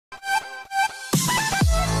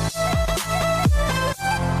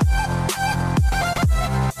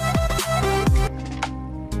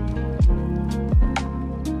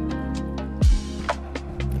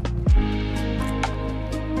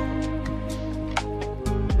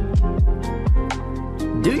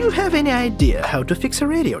Do you have any idea how to fix a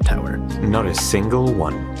radio tower? Not a single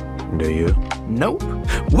one, do you? Nope.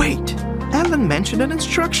 Wait! Alan mentioned an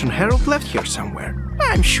instruction Harold left here somewhere.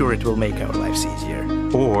 I'm sure it will make our lives easier.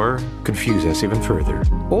 Or confuse us even further.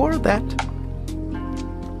 Or that.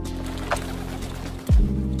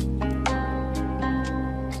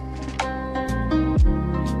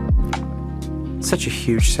 Such a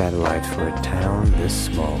huge satellite for a town this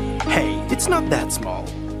small. Hey, it's not that small.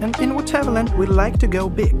 And in Whateverland, we like to go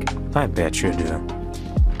big. I bet you do.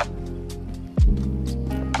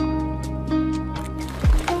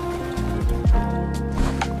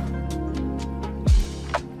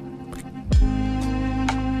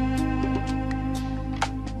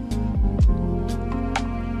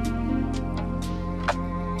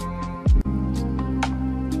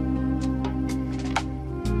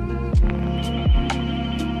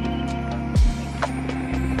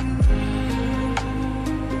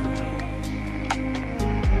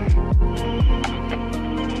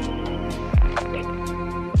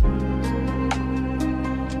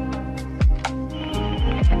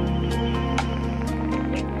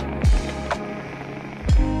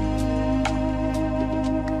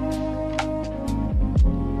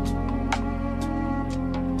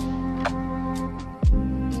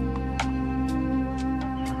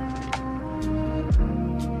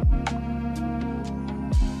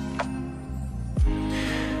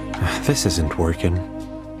 This isn't working.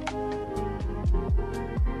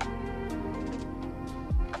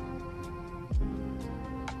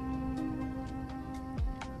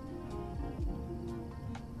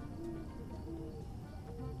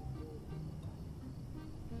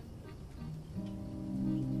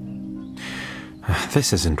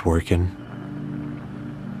 This isn't working.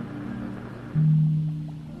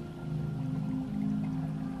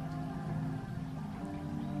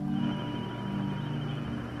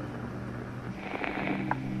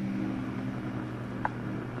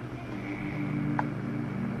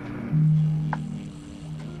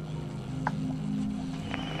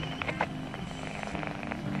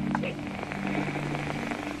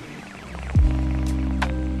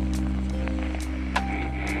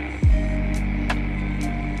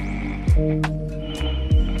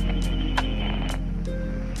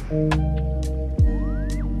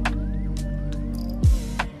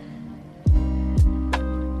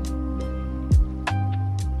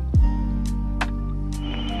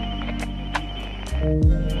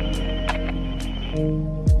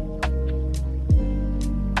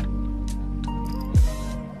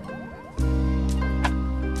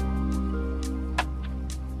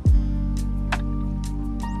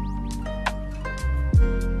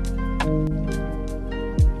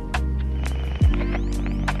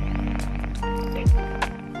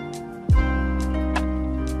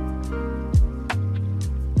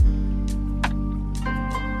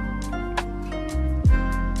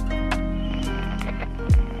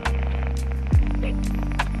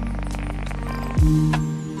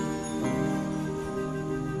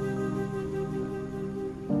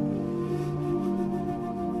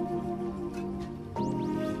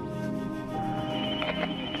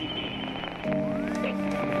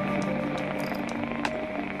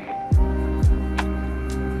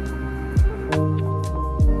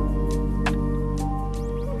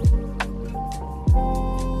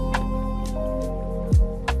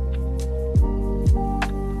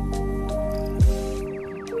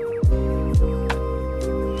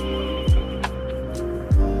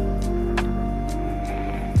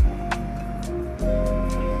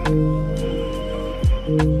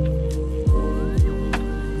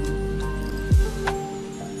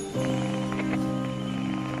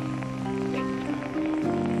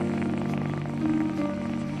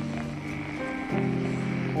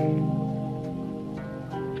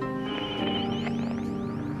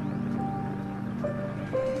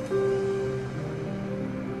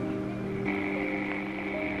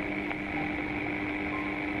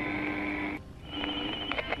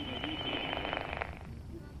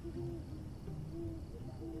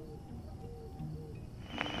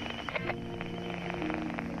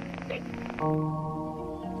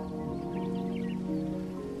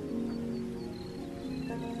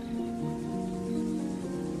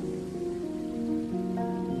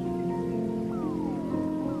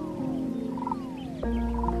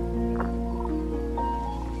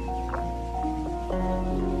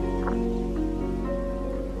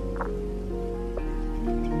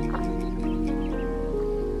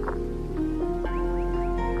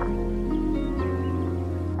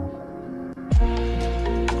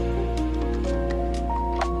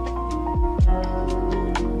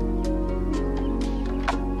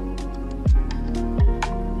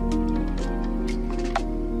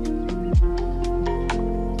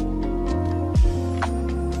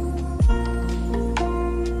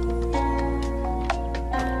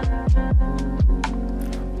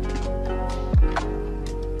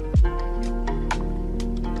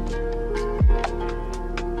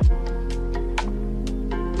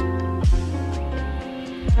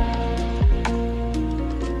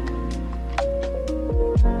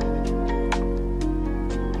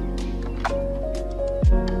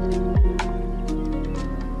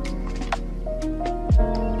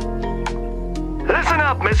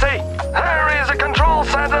 Missy. There is a control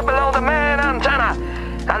center below the main antenna,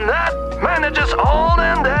 and that manages all the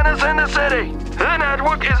antennas in the city. The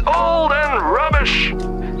network is old and rubbish.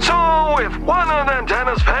 So if one of the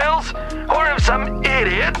antennas fails, or if some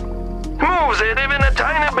idiot moves it even a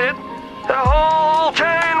tiny bit, the whole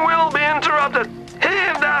chain will be interrupted.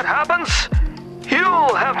 If that happens,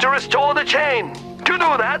 you'll have to restore the chain. To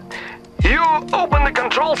do that, you open the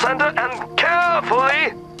control center and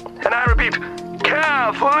carefully, and I repeat,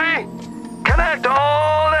 carefully, connect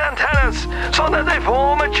all the antennas so that they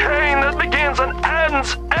form a chain that begins and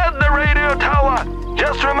ends at the radio tower.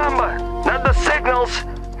 Just remember that the signals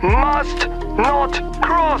must not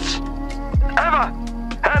cross, ever.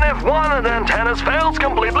 And if one of the antennas fails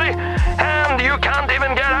completely, and you can't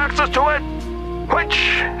even get access to it,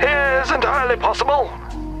 which is entirely possible,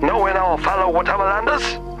 knowing our fellow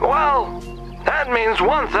Whateverlanders, well, that means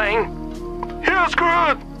one thing. You're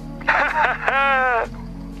screwed!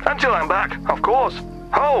 Until I'm back, of course.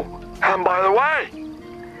 Oh, and by the way,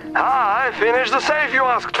 I finished the safe you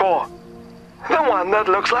asked for. The one that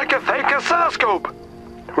looks like a fake oscilloscope.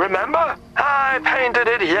 Remember? I painted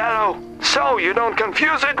it yellow, so you don't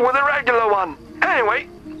confuse it with a regular one. Anyway,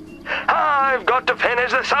 I've got to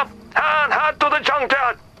finish this up and head to the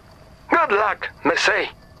junkyard. Good luck, Missy.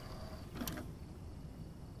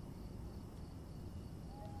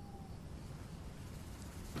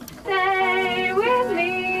 Stay with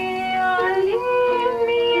me or leave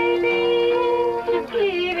me,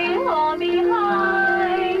 leaving all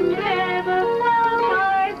behind. Never love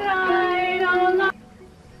I cried all night.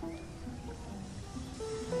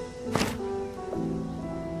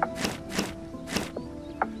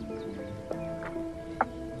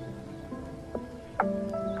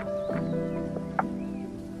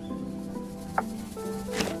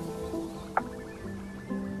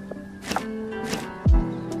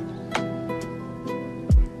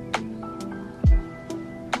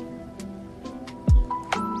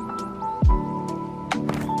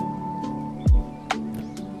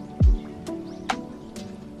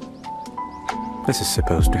 This is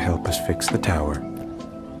supposed to help us fix the tower.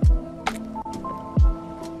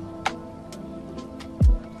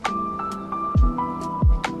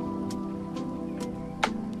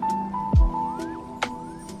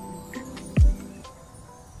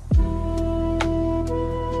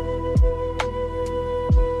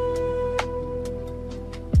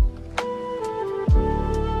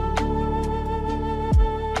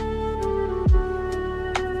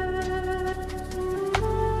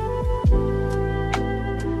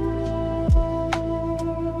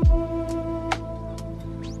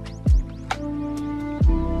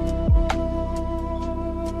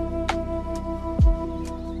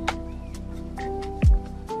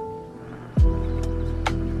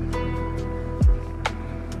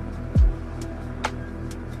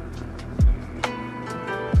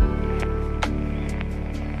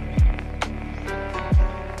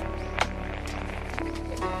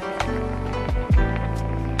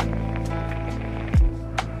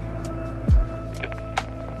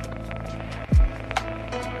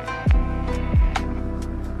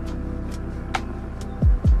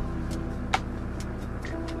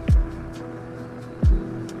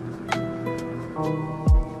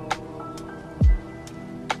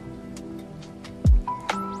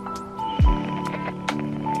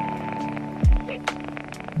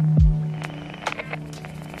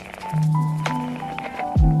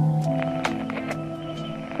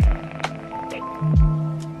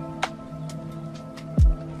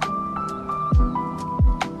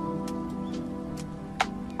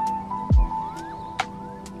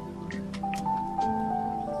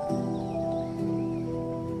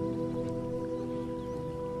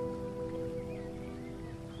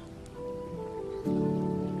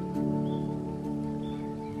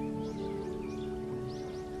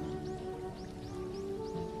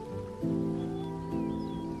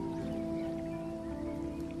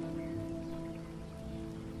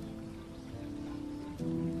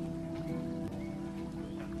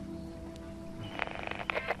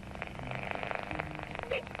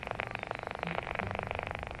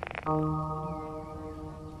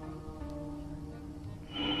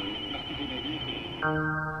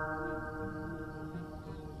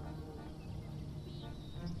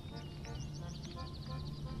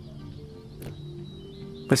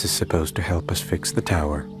 This is supposed to help us fix the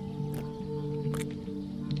tower.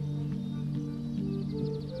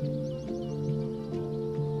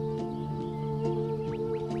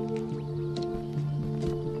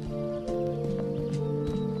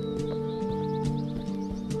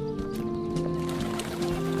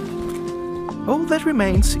 All that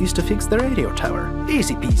remains is to fix the radio tower.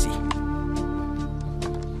 Easy peasy.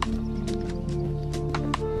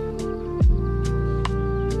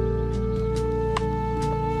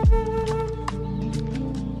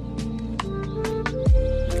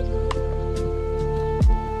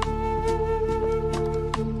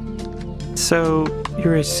 So,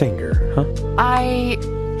 you're a singer, huh?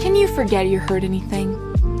 Can you forget you heard anything?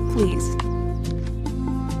 Please.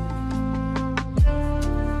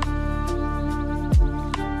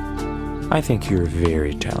 I think you're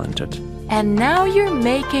very talented. And now you're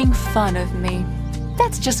making fun of me.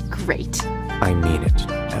 That's just great. I mean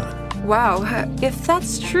it, Ellen. Wow, if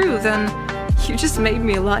that's true, then you just made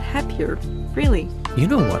me a lot happier. Really. You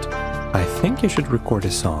know what? I think you should record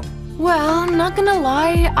a song. Well, not gonna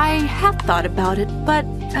lie, I have thought about it, but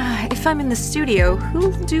if I'm in the studio, who'll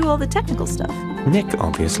do all the technical stuff? Nick,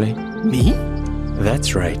 obviously. Me?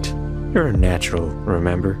 That's right. You're a natural,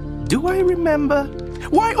 remember? Do I remember?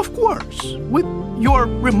 Why, of course. With your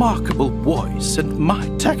remarkable voice and my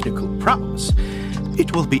technical prowess,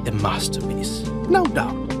 it will be a masterpiece, no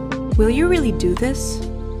doubt. Will you really do this?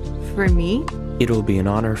 For me? It'll be an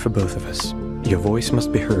honor for both of us. Your voice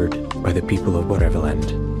must be heard by the people of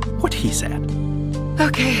Whateverland. What he said.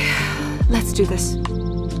 Okay, let's do this.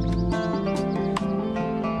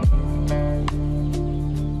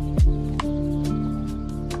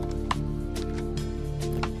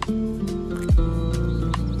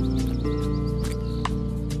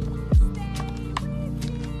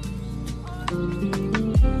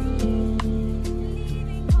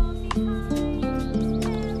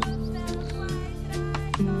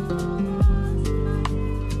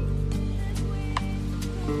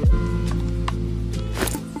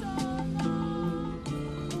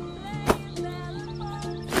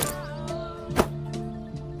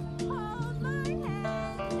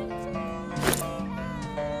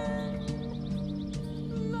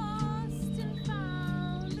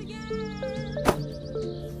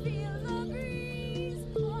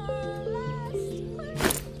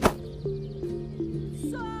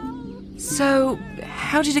 So,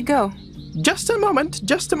 how did it go? Just a moment.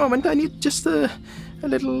 I need just a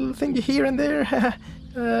little thingy here and there.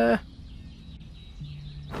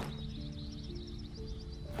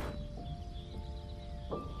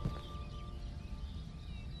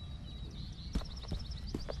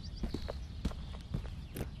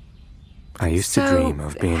 I used to dream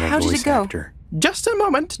of being a voice actor. Just a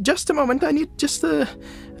moment. I need just a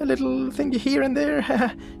little thingy here and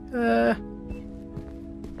there.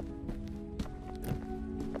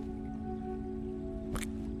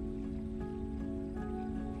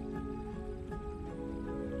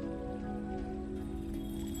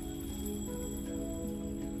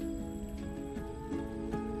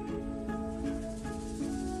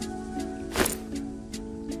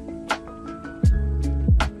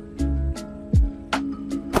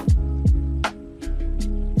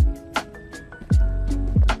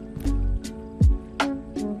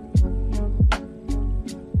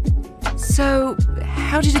 So,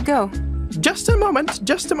 how did it go? Just a moment.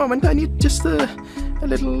 I need just a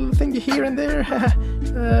little thingy here and there.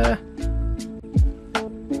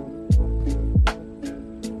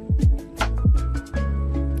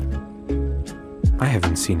 I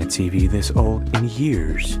haven't seen a TV this old in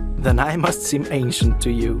years. Then I must seem ancient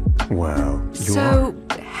to you. Well, you So,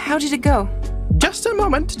 how did it go? Just a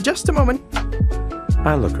moment.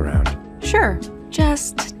 I'll look around. Sure,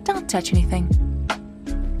 just don't touch anything.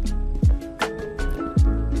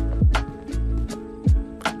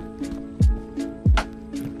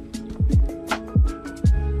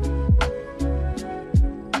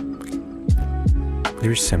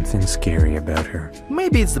 There's something scary about her.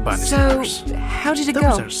 Maybe it's the bunny So, slippers. how did it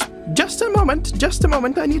Those go? are just a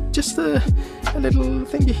moment. I need just a little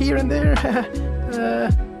thingy here and there.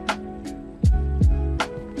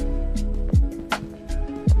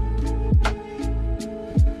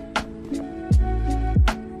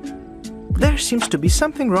 There seems to be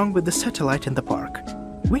something wrong with the satellite in the park.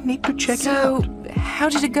 We need to check it out. So, how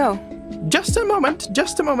did it go? Just a moment.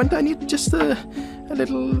 I need just a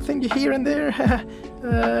little thingy here and there.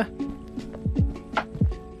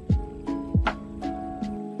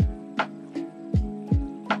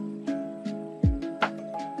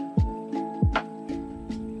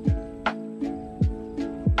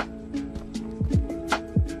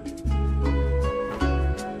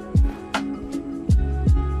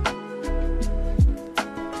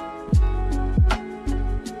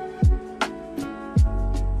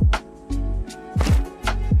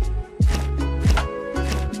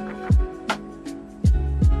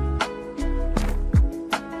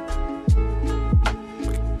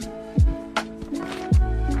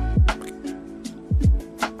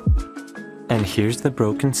 And here's the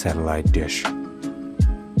broken satellite dish.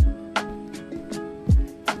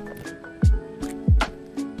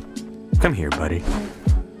 Come here, buddy.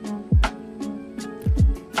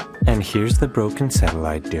 And here's the broken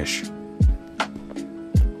satellite dish.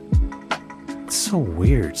 so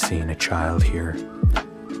weird seeing a child here.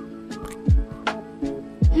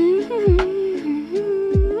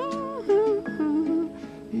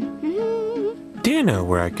 Do you know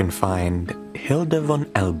where I can find Hilda von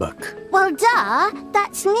Elbuck? Well, duh,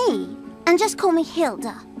 that's me. And just call me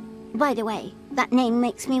Hilda. By the way, that name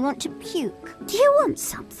makes me want to puke. Do you want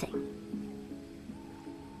something?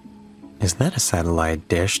 Is that a satellite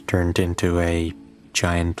dish turned into a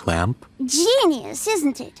giant lamp? Genius,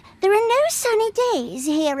 isn't it? There are no sunny days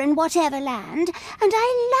here in Whateverland, and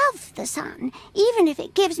I love the sun, even if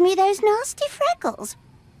it gives me those nasty freckles.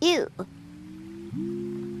 Ew.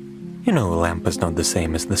 You know a lamp is not the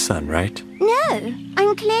same as the sun, right? No,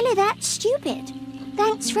 I'm clearly that stupid.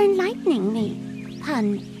 Thanks for enlightening me.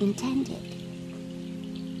 Pun intended.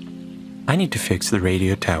 I need to fix the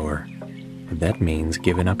radio tower. And that means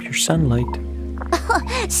giving up your sunlight.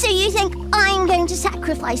 So you think I'm going to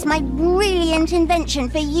sacrifice my brilliant invention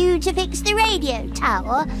for you to fix the radio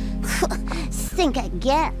tower? Think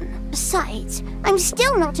again. Besides, I'm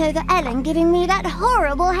still not over Ellen giving me that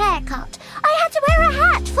horrible haircut. I had to wear a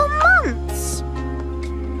hat for months.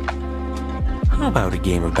 How about a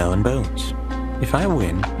game of Bell and Bones? If I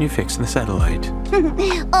win, you fix the satellite.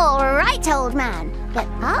 All right, old man. But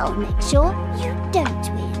I'll make sure you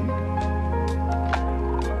don't win.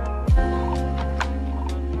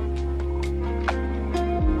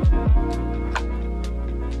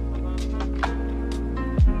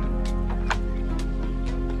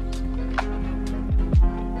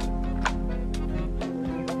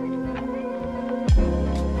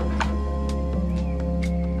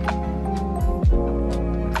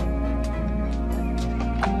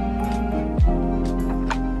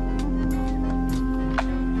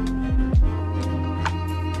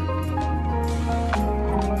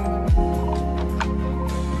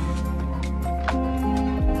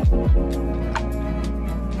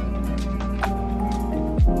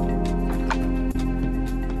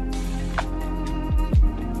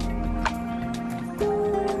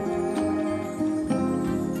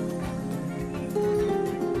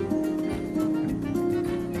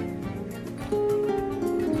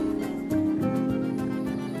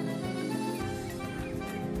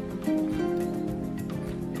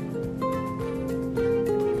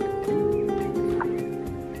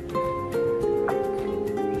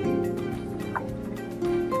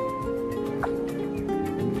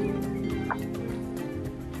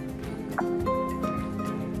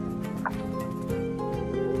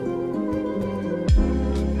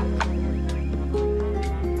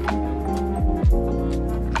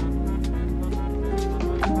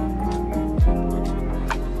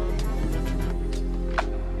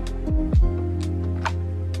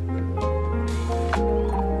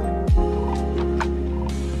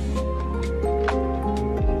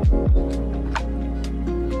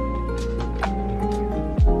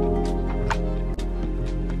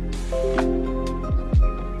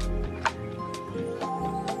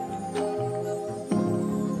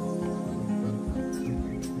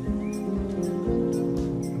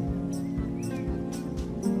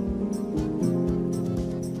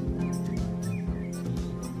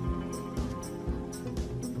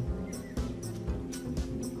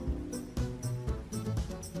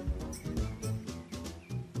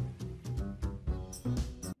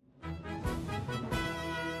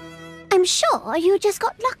 I'm sure you just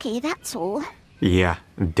got lucky, that's all. Yeah,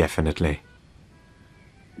 definitely.